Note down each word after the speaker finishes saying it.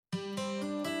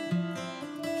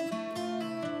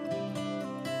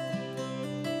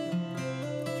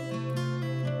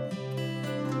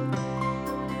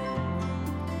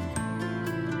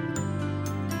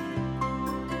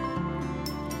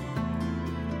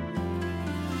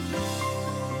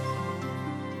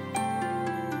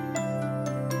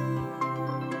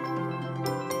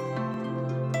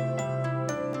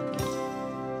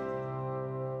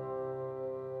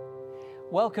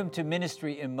Welcome to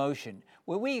Ministry in Motion,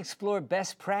 where we explore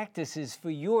best practices for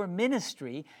your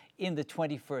ministry in the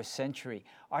 21st century.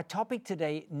 Our topic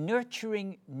today,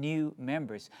 nurturing new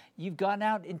members. You've gone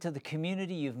out into the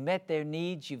community, you've met their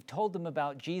needs, you've told them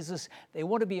about Jesus. They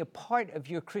want to be a part of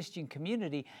your Christian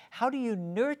community. How do you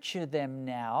nurture them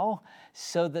now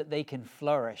so that they can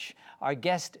flourish? Our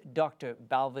guest, Dr.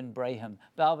 Balvin Braham.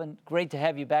 Balvin, great to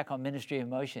have you back on Ministry in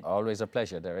Motion. Always a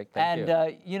pleasure, Derek. Thank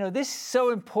you. You know, this is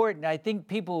so important. I think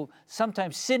people,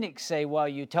 sometimes cynics say, well,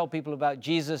 you tell people about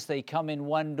Jesus, they come in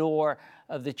one door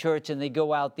of the church and they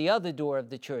go out the other door of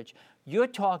the church. You're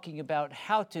talking about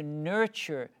how to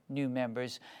nurture new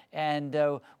members, and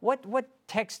what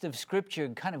text of Scripture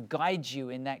kind of guides you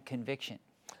in that conviction?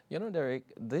 You know, Derek,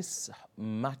 this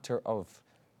matter of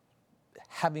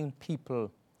having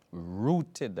people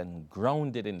rooted and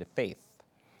grounded in the faith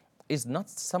is not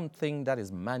something that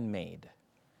is man-made.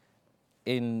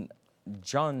 In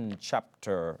John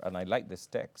chapter, and I like this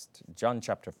text, John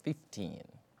chapter 15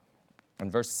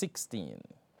 and verse 16,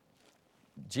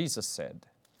 Jesus said,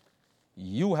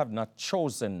 "You have not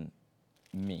chosen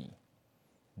me,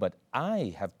 but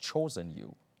I have chosen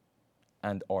you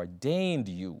and ordained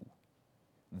you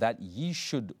that ye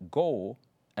should go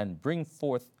and bring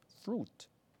forth fruit,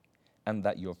 and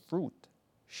that your fruit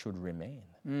should remain."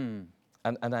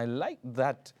 And I like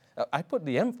that. I put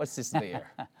the emphasis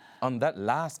there on that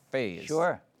last phase.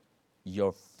 Sure.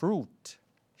 Your fruit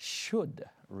should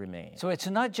remain. So it's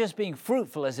not just being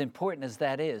fruitful, as important as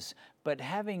that is, but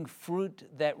having fruit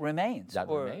that remains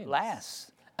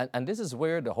lasts. And this is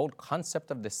where the whole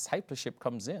concept of discipleship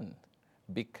comes in,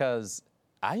 because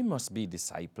I must be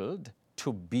discipled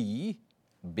to be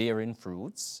bearing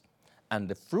fruits, and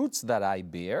the fruits that I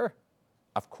bear,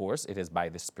 of course, it is by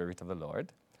the Spirit of the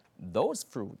Lord. Those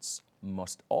fruits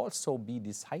must also be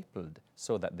discipled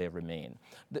so that they remain.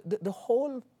 The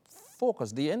whole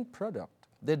focus, the end product,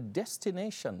 the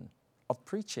destination of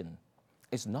preaching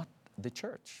is not the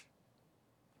church.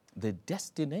 The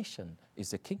destination is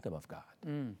the kingdom of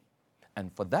God.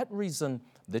 And for that reason,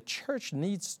 the church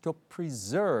needs to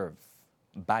preserve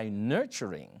by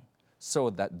nurturing so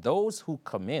that those who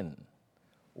come in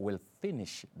will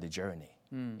finish the journey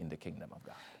in the kingdom of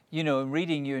God. You know, in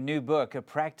reading your new book, A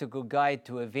Practical Guide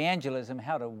to Evangelism,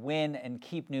 How to Win and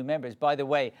Keep New Members. By the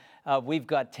way, we've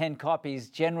got 10 copies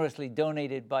generously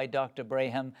donated by Dr.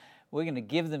 Braham. We're going to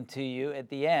give them to you at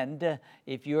the end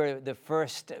if you're the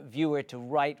first viewer to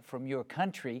write from your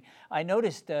country. I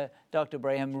noticed, Dr.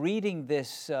 Braham, reading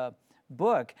this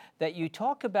book, that you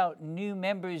talk about new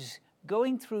members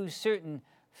going through certain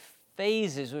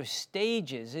phases or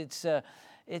stages.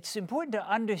 It's important to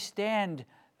understand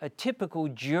a typical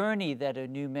journey that a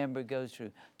new member goes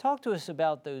through. Talk to us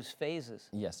about those phases.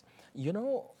 Yes. You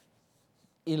know,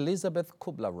 Elizabeth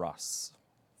Kubler-Ross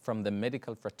from the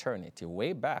medical fraternity,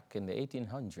 way back in the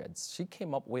 1800s, she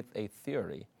came up with a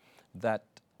theory that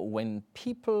when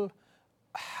people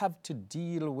have to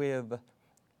deal with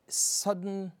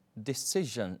sudden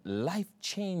decision,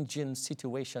 life-changing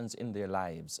situations in their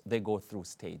lives, they go through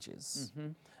stages.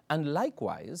 And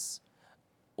likewise,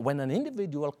 when an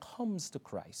individual comes to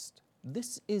Christ,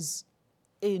 this is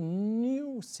a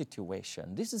new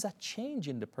situation. This is a change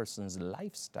in the person's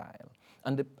lifestyle.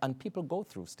 And people go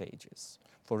through stages.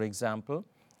 For example,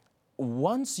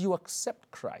 once you accept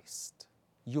Christ,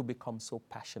 you become so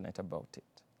passionate about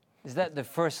it. Is that the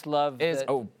first love that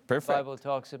the Bible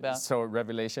talks about? So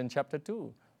Revelation chapter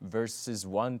 2, verses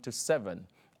 1 to 7.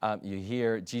 You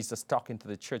hear Jesus talking to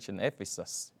the church in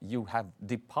Ephesus. You have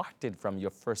departed from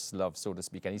your first love, so to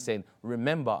speak. And he's saying,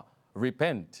 remember,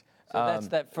 repent. So that's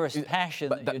that first passion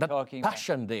that you're talking about.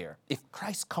 Passion there. If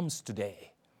Christ comes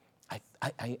today,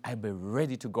 I'll be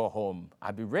ready to go home.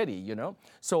 I'll be ready, you know.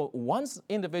 So once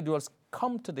individuals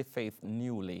come to the faith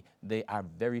newly, they are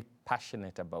very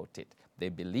passionate about it. They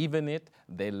believe in it.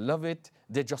 They love it.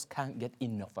 They just can't get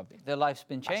enough of it. Their life's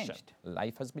been changed.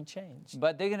 Life has been changed.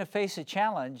 But they're going to face a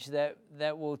challenge that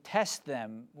will test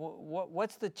them.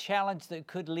 What's the challenge that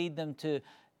could lead them to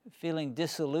feeling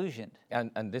disillusioned?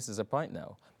 And this is a point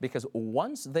now. Because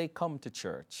once they come to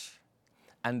church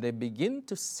and they begin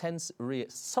to sense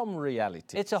some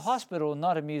reality. It's a hospital,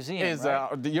 not a museum,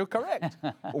 right? You're correct.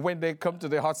 When they come to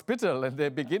the hospital and they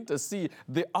begin to see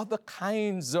the other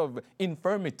kinds of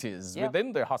infirmities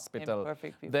within the hospital,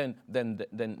 then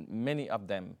many of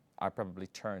them are probably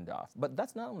turned off. But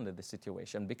that's not only the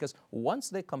situation, because once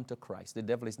they come to Christ, the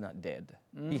devil is not dead.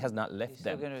 He has not left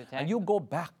them. And you go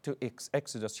back to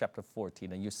Exodus chapter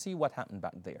 14, and you see what happened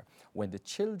back there. When the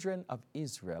children of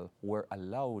Israel were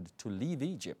allowed to leave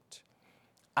Egypt,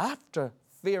 after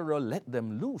Pharaoh let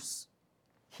them loose,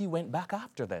 he went back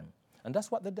after them. And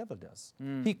that's what the devil does.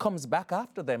 He comes back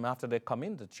after them after they come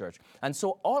into church. And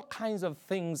so all kinds of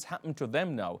things happen to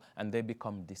them now, and they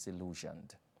become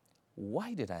disillusioned.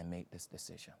 Why did I make this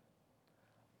decision?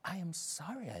 I am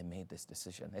sorry I made this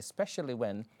decision, especially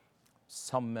when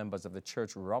some members of the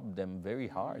church robbed them very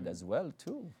hard as well,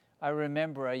 too. I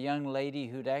remember a young lady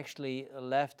who'd actually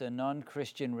left a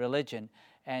non-Christian religion,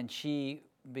 and she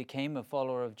became a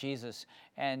follower of Jesus.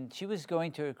 And she was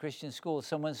going to a Christian school.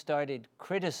 Someone started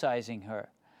criticizing her.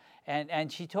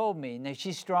 And she told me, now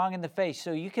she's strong in the faith,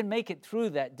 so you can make it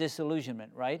through that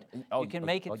disillusionment, right? You can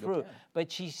make it through.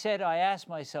 But she said, I asked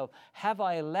myself, have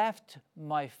I left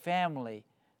my family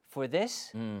for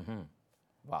this?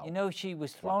 Wow. You know, she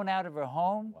was thrown out of her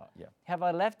home. Wow, yeah. Have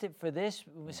I left it for this?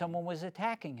 Someone was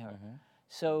attacking her.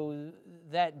 So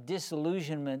that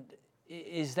disillusionment,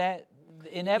 is that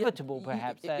inevitable,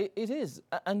 perhaps? It is.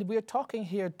 And we're talking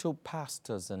here to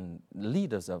pastors and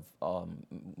leaders of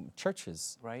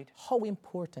churches. Right. How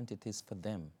important it is for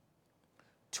them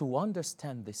to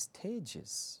understand the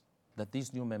stages that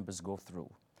these new members go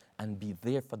through and be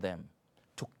there for them,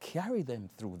 to carry them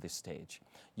through this stage.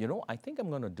 You know, I think I'm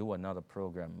going to do another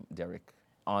program, Derek,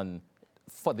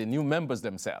 for the new members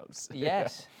themselves.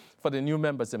 Yes. For the new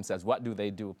members themselves, what do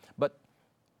they do? But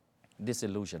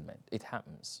disillusionment, it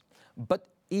happens. But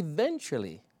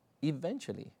eventually,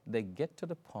 they get to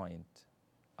the point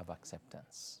of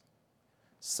acceptance.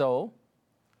 So,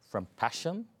 from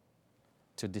passion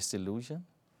to disillusion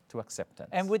to acceptance.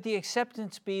 And would the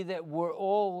acceptance be that we're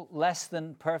all less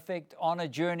than perfect on a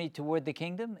journey toward the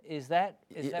kingdom? Is that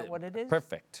what it is?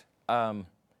 Perfect. I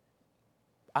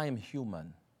am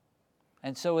human.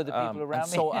 And so are the people around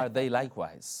and me. so are they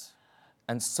likewise.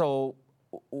 And so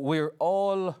we're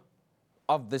all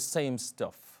of the same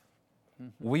stuff.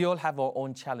 We all have our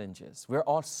own challenges. We're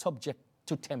all subject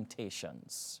to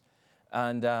temptations.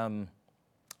 And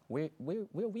we're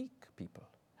weak people.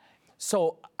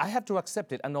 So I have to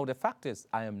accept it. And now the fact is,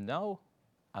 I am now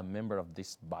a member of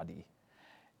this body.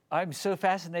 I'm so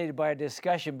fascinated by our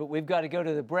discussion, but we've got to go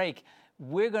to the break.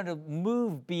 We're going to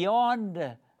move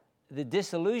beyond the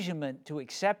disillusionment to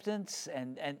acceptance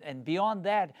and beyond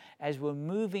that as we're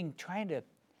moving, trying to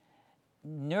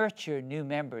nurture new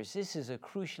members. This is a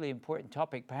crucially important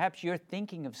topic. Perhaps you're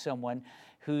thinking of someone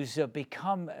who's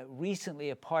become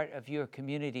recently a part of your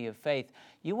community of faith.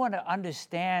 You want to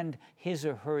understand his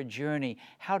or her journey,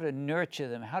 how to nurture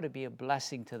them, how to be a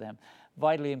blessing to them.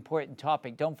 Vitally important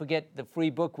topic. Don't forget the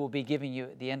free book we'll be giving you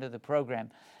at the end of the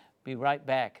program. Be right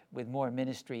back with more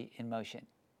Ministry in Motion.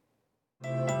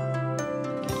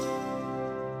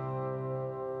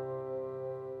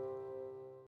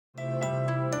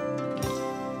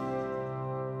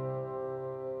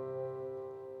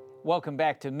 Welcome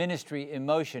back to Ministry in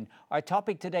Motion. Our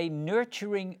topic today,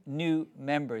 nurturing new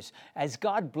members. As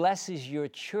God blesses your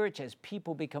church, as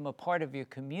people become a part of your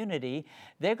community,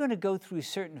 they're going to go through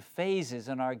certain phases.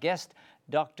 And our guest,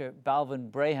 Dr.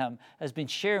 Balvin Braham, has been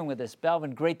sharing with us.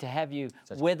 Balvin, great to have you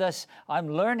with us. I'm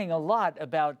learning a lot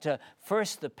about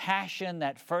first the passion,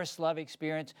 that first love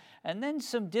experience, and then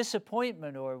some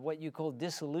disappointment or what you call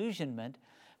disillusionment,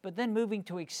 but then moving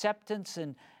to acceptance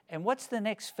and what's the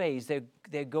next phase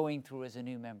they're going through as a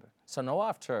new member? So now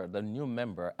after the new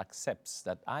member accepts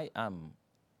that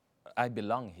I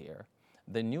belong here,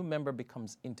 the new member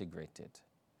becomes integrated,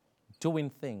 doing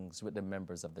things with the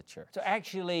members of the church. So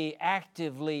actually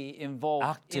actively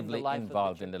involved in the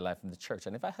life of the church.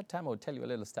 And if I had time, I would tell you a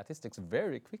little statistics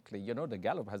very quickly. You know, the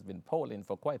Gallup has been polling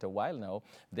for quite a while now.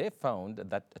 They found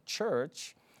that a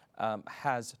church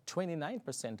has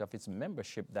 29% of its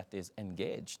membership that is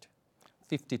engaged,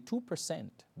 52%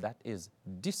 that is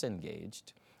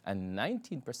disengaged, and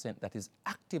 19% that is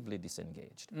actively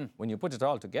disengaged. When you put it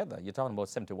all together, you're talking about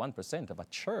 71% of a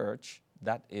church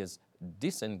that is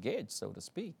disengaged, so to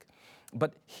speak.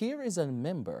 But here is a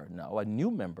member now, a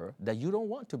new member, that you don't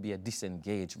want to be a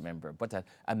disengaged member, but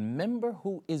a member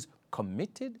who is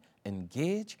committed,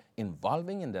 engaged,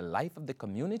 involving in the life of the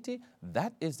community.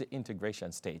 That is the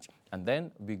integration stage. And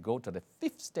then we go to the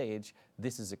fifth stage.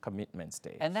 This is a commitment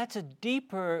stage. And that's a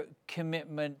deeper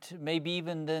commitment, maybe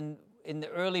even than in the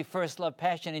early first love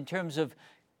passion, in terms of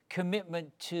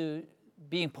commitment to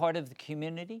being part of the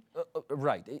community?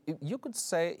 Right. You could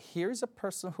say here's a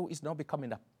person who is now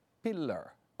becoming a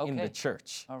pillar in the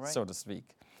church, so to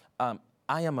speak.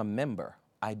 I am a member.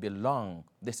 I belong.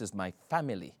 This is my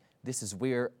family. This is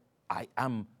where I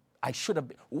am. I should have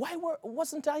been. Why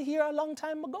wasn't I here a long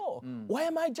time ago? Why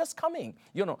am I just coming?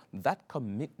 You know, that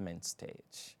commitment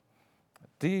stage.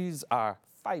 These are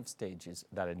 5 stages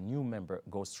that a new member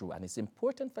goes through. And it's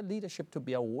important for leadership to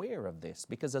be aware of this,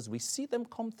 because as we see them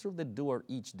come through the door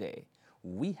each day,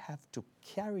 we have to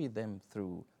carry them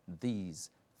through these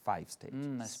 5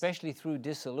 stages. Especially through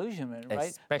disillusionment,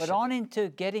 right? But Especially. on into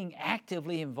getting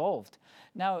actively involved.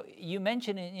 Now, you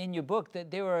mentioned in your book that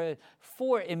there are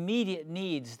 4 immediate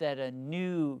needs that a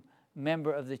new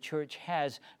member of the church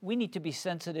has. We need to be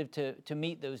sensitive to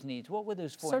meet those needs. What were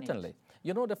those 4 needs? Certainly.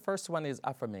 You know, the first one is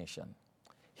affirmation.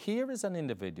 Here is an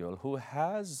individual who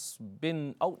has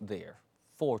been out there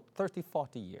for 30,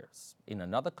 40 years in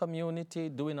another community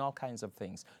doing all kinds of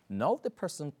things. Now the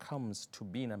person comes to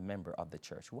being a member of the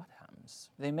church. What happens?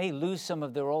 They may lose some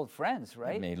of their old friends, They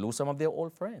right? may lose some of their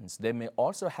old friends. They may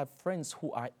also have friends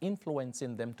who are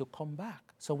influencing them to come back.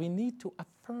 So we need to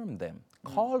affirm them,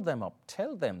 call them up,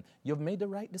 tell them you've made the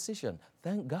right decision.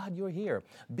 Thank God you're here.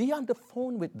 Be on the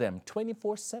phone with them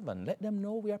 24/7. Let them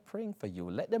know we are praying for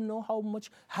you. Let them know how much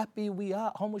happy we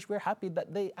are, how much we're happy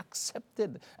that they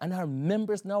accepted and are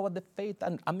members now of the faith.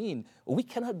 And I mean, we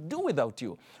cannot do without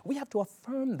you. We have to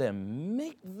affirm them,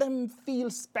 make them feel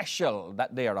special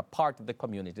that they are a part of the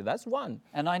community. That's one.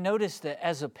 And I noticed that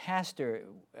as a pastor,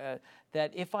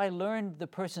 that if I learned the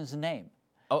person's name,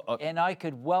 and I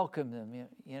could welcome them,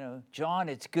 you know, John,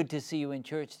 it's good to see you in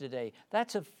church today.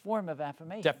 That's a form of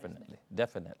affirmation. Definitely,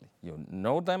 definitely. You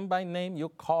know them by name, you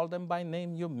call them by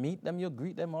name, you meet them, you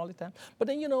greet them all the time. But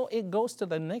then, you know, it goes to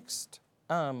the next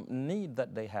need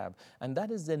that they have, and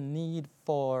that is the need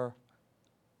for,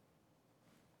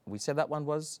 we said that one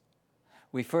was?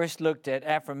 We first looked at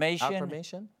affirmation.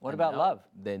 Affirmation. What And about now love?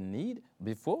 The need,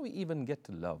 before we even get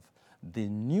to love, the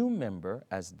new member,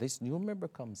 as this new member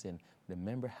comes in, the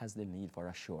member has the need for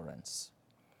assurance.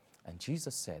 And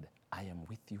Jesus said, I am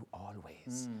with you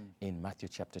always, in Matthew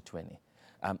chapter 20.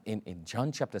 In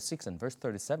John chapter 6 and verse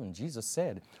 37, Jesus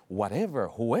said,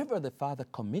 whoever the Father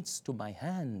commits to my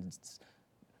hands,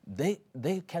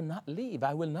 they cannot leave.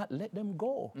 I will not let them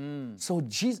go. So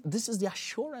this is the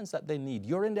assurance that they need.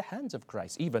 You're in the hands of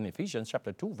Christ. Even Ephesians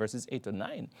chapter 2, verses 8 to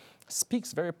 9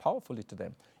 speaks very powerfully to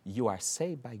them. You are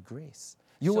saved by grace.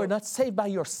 You were not saved by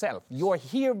yourself. You are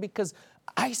here because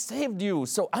I saved you,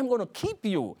 so I'm going to keep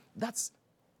you. That's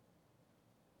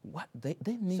what they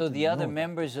need. So to the other know that.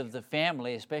 members of the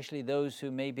family, especially those who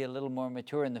may be a little more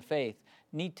mature in the faith,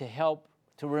 need to help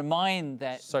to remind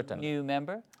that Certainly. new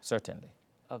member Certainly.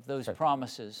 of those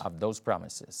promises, Of those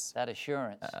promises. that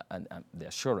assurance. And the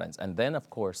assurance. And then,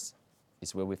 of course,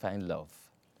 is where we find love.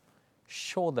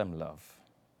 Show them love.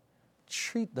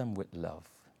 Treat them with love.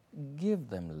 Give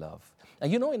them love.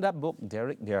 And you know, in that book,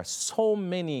 Derek, there are so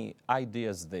many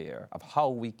ideas there of how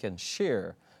we can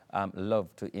share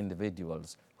love to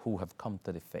individuals who have come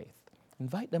to the faith.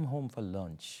 Invite them home for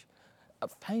lunch.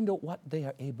 Find out what they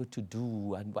are able to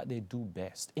do and what they do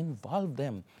best. Involve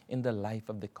them in the life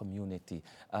of the community.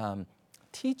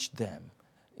 Teach them.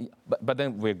 But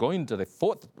then we're going to the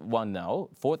fourth one now,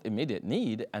 fourth immediate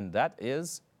need, and that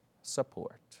is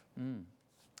support.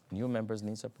 New members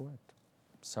need support.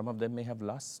 Some of them may have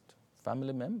lost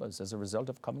family members as a result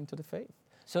of coming to the faith.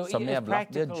 So Some may as have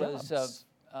lost their practical as jobs.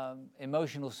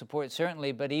 emotional support,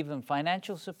 certainly, but even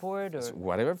financial support, or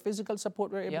Whatever physical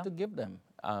support we're able Yeah. to give them,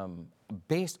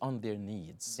 based on their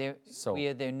needs. we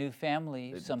are their new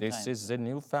family sometimes. This is a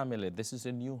new family. This is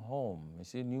a new home.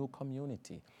 It's a new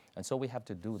community. And so we have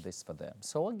to do this for them.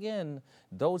 So again,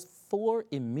 those 4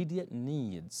 immediate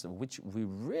needs, which we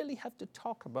really have to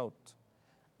talk about,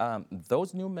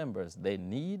 those new members, they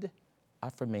need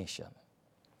affirmation.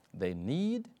 They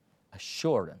need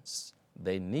assurance.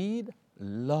 They need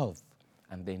love.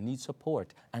 And they need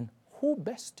support. And who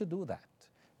best to do that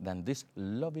than this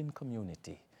loving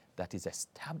community that is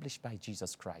established by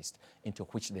Jesus Christ, into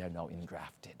which they are now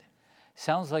engrafted?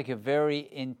 Sounds like a very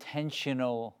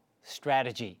intentional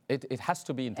strategy. It has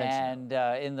to be intentional.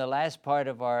 And in the last part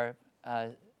of our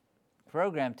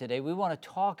program today, we want to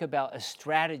talk about a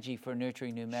strategy for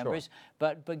nurturing new members.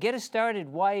 But get us started.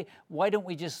 Why don't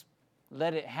we just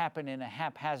let it happen in a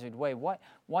haphazard way?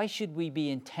 Why should we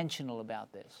be intentional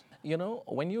about this? You know,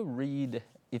 when you read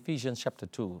Ephesians chapter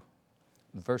 2,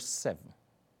 verse 7,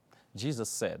 Jesus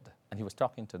said, and he was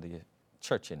talking to the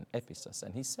church in Ephesus,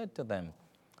 and he said to them,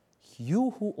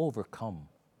 you who overcome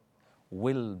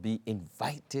will be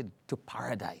invited to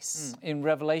paradise. In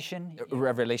Revelation?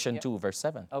 Revelation 2, verse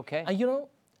 7. Okay. And you know,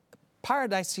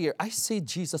 paradise here, I see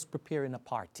Jesus preparing a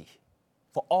party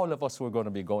for all of us who are going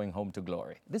to be going home to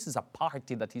glory. This is a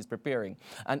party that he's preparing.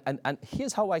 And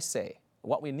here's how I say,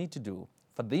 what we need to do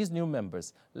for these new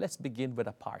members, let's begin with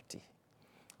a party.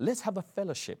 Let's have a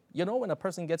fellowship. You know, when a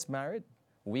person gets married,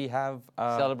 we have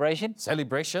Celebration?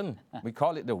 Celebration. We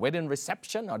call it the wedding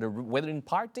reception or the wedding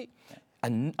party.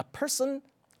 And a person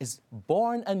is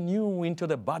born anew into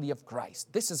the body of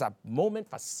Christ. This is a moment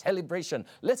for celebration.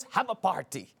 Let's have a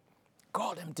party.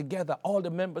 Call them together, all the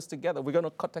members together. We're going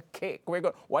to cut a cake. We're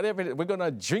going whatever it is. We're going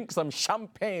to drink some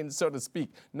champagne, so to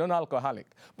speak, non-alcoholic.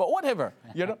 But whatever,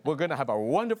 we're going to have a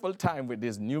wonderful time with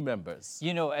these new members.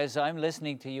 You know, as I'm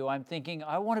listening to you, I'm thinking,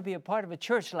 I want to be a part of a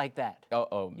church like that.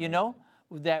 You know,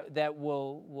 that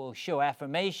will show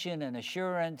affirmation and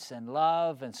assurance and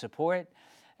love and support.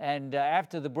 And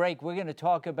after the break, we're going to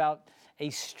talk about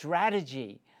a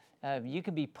strategy. You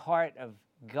can be part of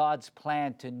God's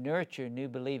plan to nurture new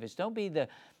believers. Don't be the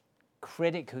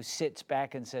critic who sits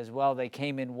back and says, well, they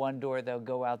came in one door, they'll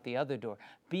go out the other door.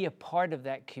 Be a part of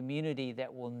that community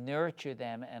that will nurture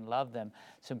them and love them.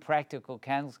 Some practical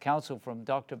counsel from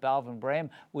Dr. Balvin Braham.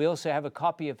 We also have a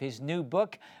copy of his new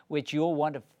book, which you'll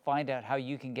want to find out how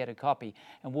you can get a copy.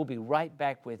 And we'll be right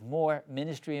back with more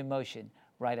Ministry in Motion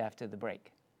right after the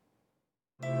break.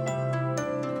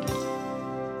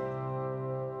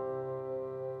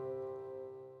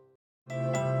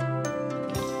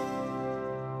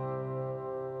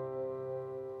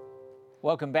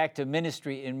 Welcome back to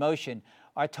Ministry in Motion.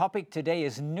 Our topic today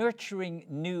is nurturing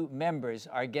new members.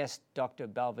 Our guest, Dr.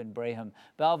 Balvin Braham.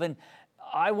 Balvin,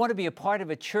 I want to be a part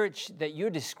of a church that you're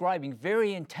describing,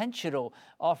 very intentional,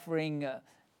 offering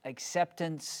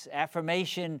acceptance,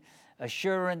 affirmation,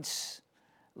 assurance,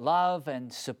 love,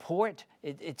 and support.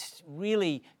 It's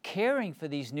really caring for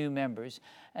these new members.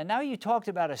 And now you talked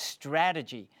about a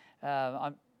strategy.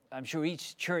 I'm sure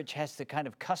each church has to kind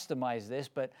of customize this,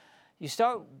 but you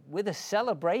start with a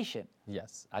celebration.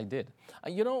 Yes, I did.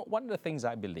 One of the things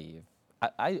I believe,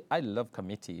 I love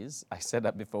committees. I said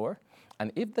that before.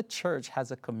 And if the church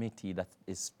has a committee that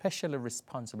is specially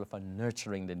responsible for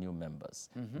nurturing the new members,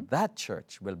 that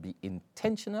church will be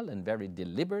intentional and very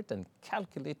deliberate and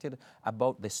calculated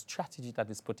about the strategy that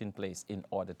is put in place in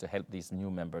order to help these new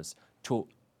members to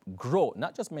grow,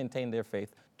 not just maintain their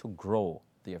faith, to grow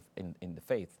in the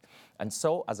faith. And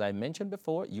so, as I mentioned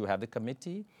before, you have the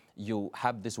committee, you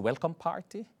have this welcome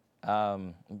party.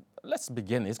 Let's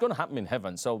begin. It's going to happen in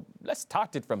heaven, so let's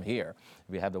start it from here.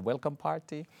 We have the welcome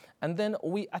party, and then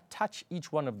we attach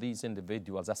each one of these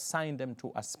individuals, assign them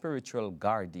to a spiritual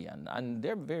guardian, and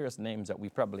there are various names that we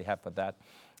probably have for that.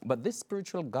 But this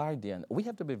spiritual guardian, we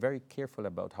have to be very careful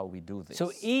about how we do this.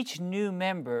 So each new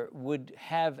member would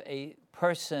have a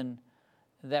person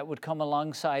that would come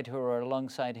alongside her or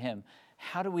alongside him.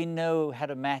 How do we know how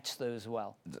to match those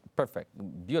well? Perfect.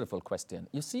 Beautiful question.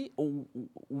 You see,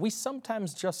 we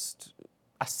sometimes just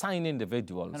assign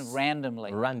individuals. Kind of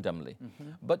randomly.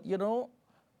 But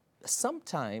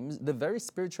sometimes the very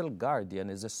spiritual guardian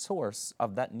is a source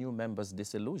of that new member's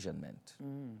disillusionment.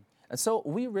 And so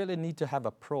we really need to have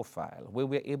a profile where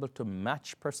we're able to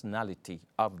match personality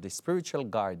of the spiritual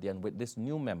guardian with this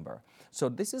new member. So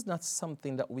this is not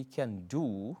something that we can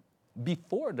do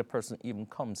before the person even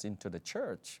comes into the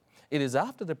church. It is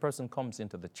after the person comes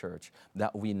into the church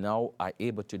that we now are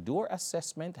able to do our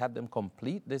assessment, have them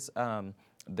complete this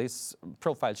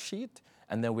profile sheet,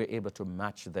 and then we're able to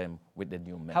match them with the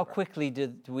new member. How quickly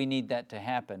do we need that to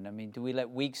happen? I mean, do we let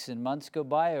weeks and months go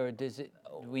by, or do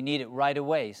we need it right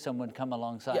away, someone come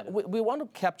alongside? Yeah, we want to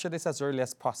capture this as early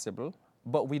as possible,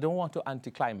 but we don't want to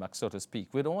anticlimax, so to speak.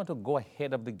 We don't want to go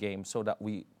ahead of the game so that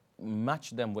we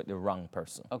match them with the wrong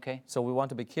person. Okay. So we want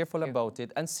to be careful about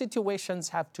it, and situations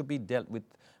have to be dealt with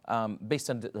based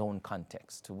on their own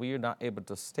context. We are not able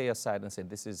to stay aside and say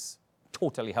this is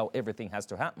totally how everything has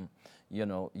to happen.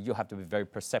 You have to be very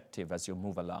perceptive as you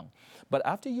move along. But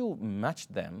after you match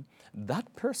them,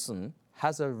 that person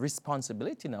has a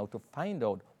responsibility now to find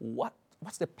out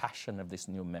what's the passion of this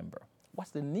new member.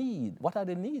 What's the need? What are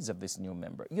the needs of this new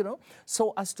member?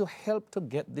 So as to help to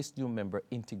get this new member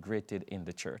integrated in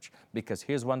the church. Because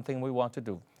here's one thing we want to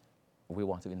do. We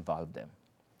want to involve them,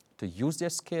 to use their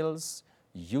skills,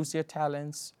 use their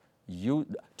talents,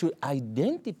 to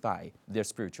identify their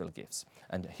spiritual gifts.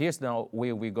 And here's now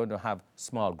where we're going to have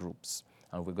small groups.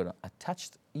 And we're going to attach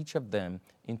each of them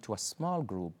into a small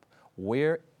group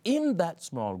where in that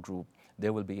small group, they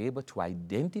will be able to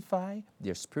identify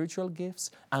their spiritual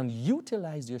gifts and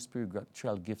utilize their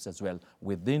spiritual gifts as well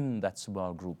within that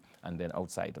small group and then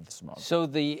outside of the small group. So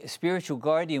the spiritual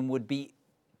guardian would be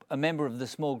a member of the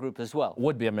small group as well?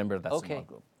 Would be a member of that small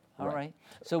group. All right.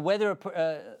 So whether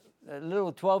a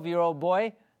little 12-year-old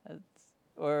boy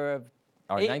or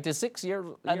a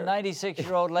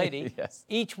 96-year-old lady, yes.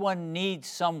 Each one needs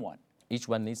someone. Each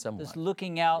one needs someone. Just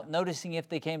looking out, noticing if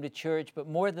they came to church, but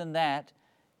more than that,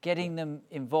 getting them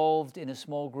involved in a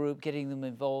small group, getting them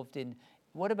involved in,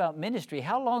 what about ministry?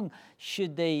 How long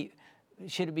should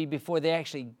it be before they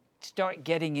actually start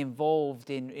getting involved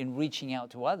in reaching out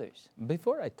to others?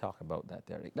 Before I talk about that,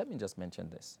 Eric, let me just mention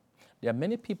this. There are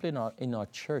many people in our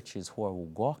churches who are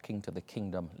walking to the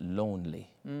kingdom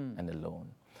lonely and alone.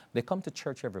 They come to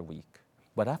church every week,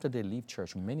 but after they leave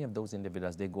church, many of those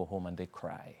individuals, they go home and they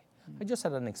cry. I just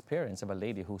had an experience of a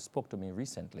lady who spoke to me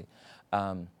recently.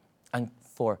 And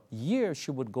for years,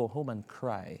 she would go home and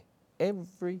cry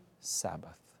every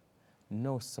Sabbath.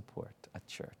 No support at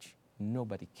church.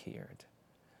 Nobody cared.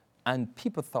 And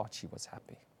people thought she was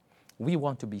happy. We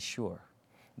want to be sure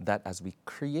that as we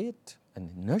create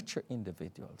and nurture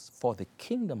individuals for the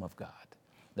kingdom of God,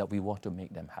 that we want to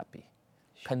make them happy,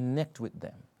 connect with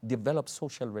them, develop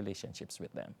social relationships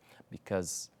with them,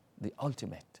 because the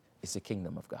ultimate is the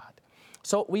kingdom of God.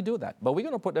 So we do that, but we're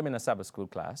going to put them in a Sabbath school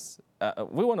class.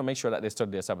 We want to make sure that they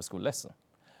study their Sabbath school lesson,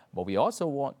 but we also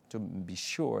want to be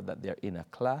sure that they're in a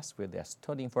class where they're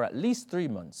studying for at least 3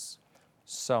 months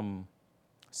some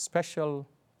special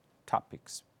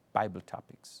topics, Bible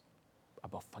topics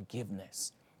about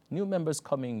forgiveness. New members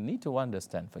coming need to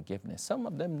understand forgiveness. Some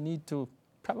of them need to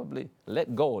probably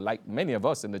let go, like many of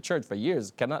us in the church for years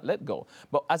cannot let go.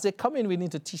 But as they come in, we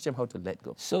need to teach them how to let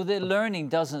go. So their learning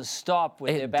doesn't stop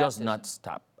with their baptism? It does not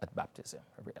stop at baptism,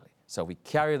 really. So we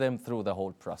carry them through the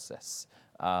whole process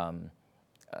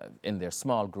in their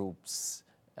small groups,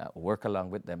 work along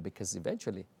with them, because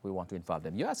eventually we want to involve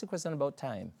them. You asked a question about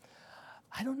time.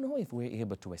 I don't know if we're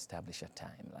able to establish a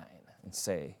timeline and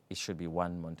say it should be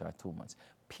 1 month or 2 months.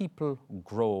 People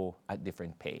grow at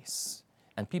different pace,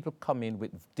 and people come in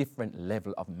with different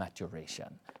level of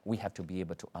maturation. We have to be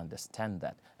able to understand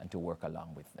that and to work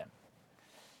along with them.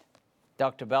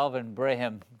 Dr. Balvin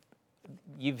Braham,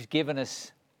 you've given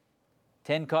us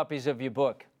 10 copies of your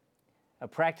book, A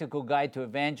Practical Guide to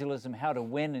Evangelism, How to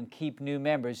Win and Keep New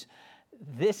Members.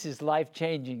 This is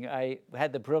life-changing. I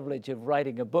had the privilege of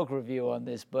writing a book review on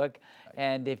this book,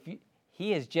 and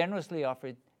he has generously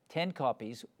offered 10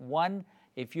 copies. One,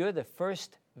 if you're the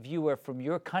first viewer from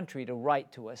your country to write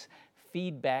to us,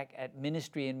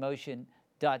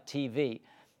 feedback@ministryinmotion.tv.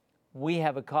 We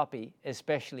have a copy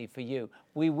especially for you.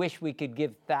 We wish we could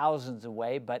give thousands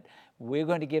away, but we're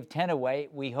going to give 10 away.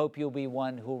 We hope you'll be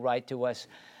one who'll write to us.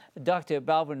 Dr.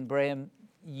 Balvin Braham,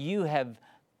 you have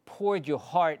poured your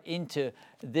heart into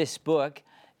this book.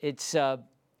 It's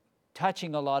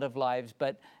touching a lot of lives,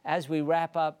 but as we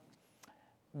wrap up,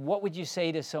 what would you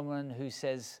say to someone who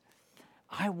says,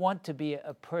 I want to be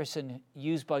a person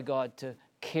used by God to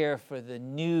care for the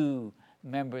new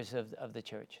members of the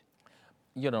church?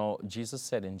 You know, Jesus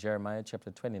said in Jeremiah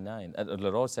chapter 29, the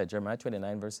Lord said, Jeremiah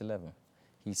 29, verse 11,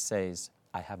 he says,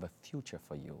 I have a future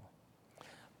for you.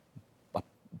 A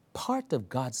part of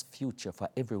God's future for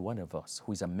every one of us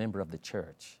who is a member of the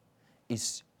church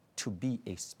is to be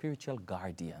a spiritual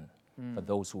guardian for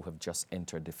those who have just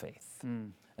entered the faith.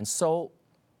 And so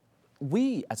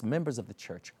we, as members of the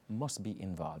church, must be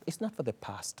involved. It's not for the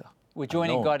pastor. We're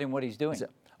joining alone. God in what he's doing.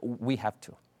 We have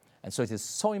to. And so it is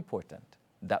so important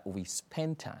that we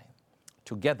spend time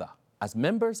together as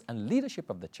members and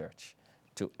leadership of the church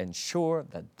to ensure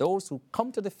that those who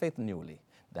come to the faith newly,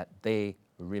 that they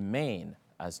remain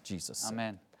as Jesus said.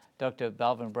 Amen. Dr.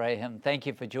 Balvin Braham, thank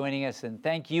you for joining us, and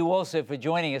thank you also for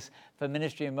joining us for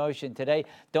Ministry in Motion today.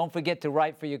 Don't forget to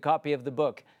write for your copy of the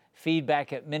book,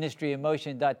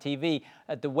 feedback@ministryinmotion.tv.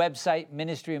 At the website,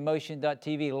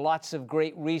 ministryinmotion.tv, lots of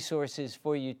great resources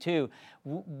for you too.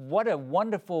 What a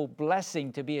wonderful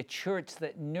blessing to be a church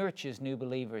that nurtures new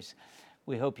believers.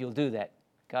 We hope you'll do that.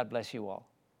 God bless you all.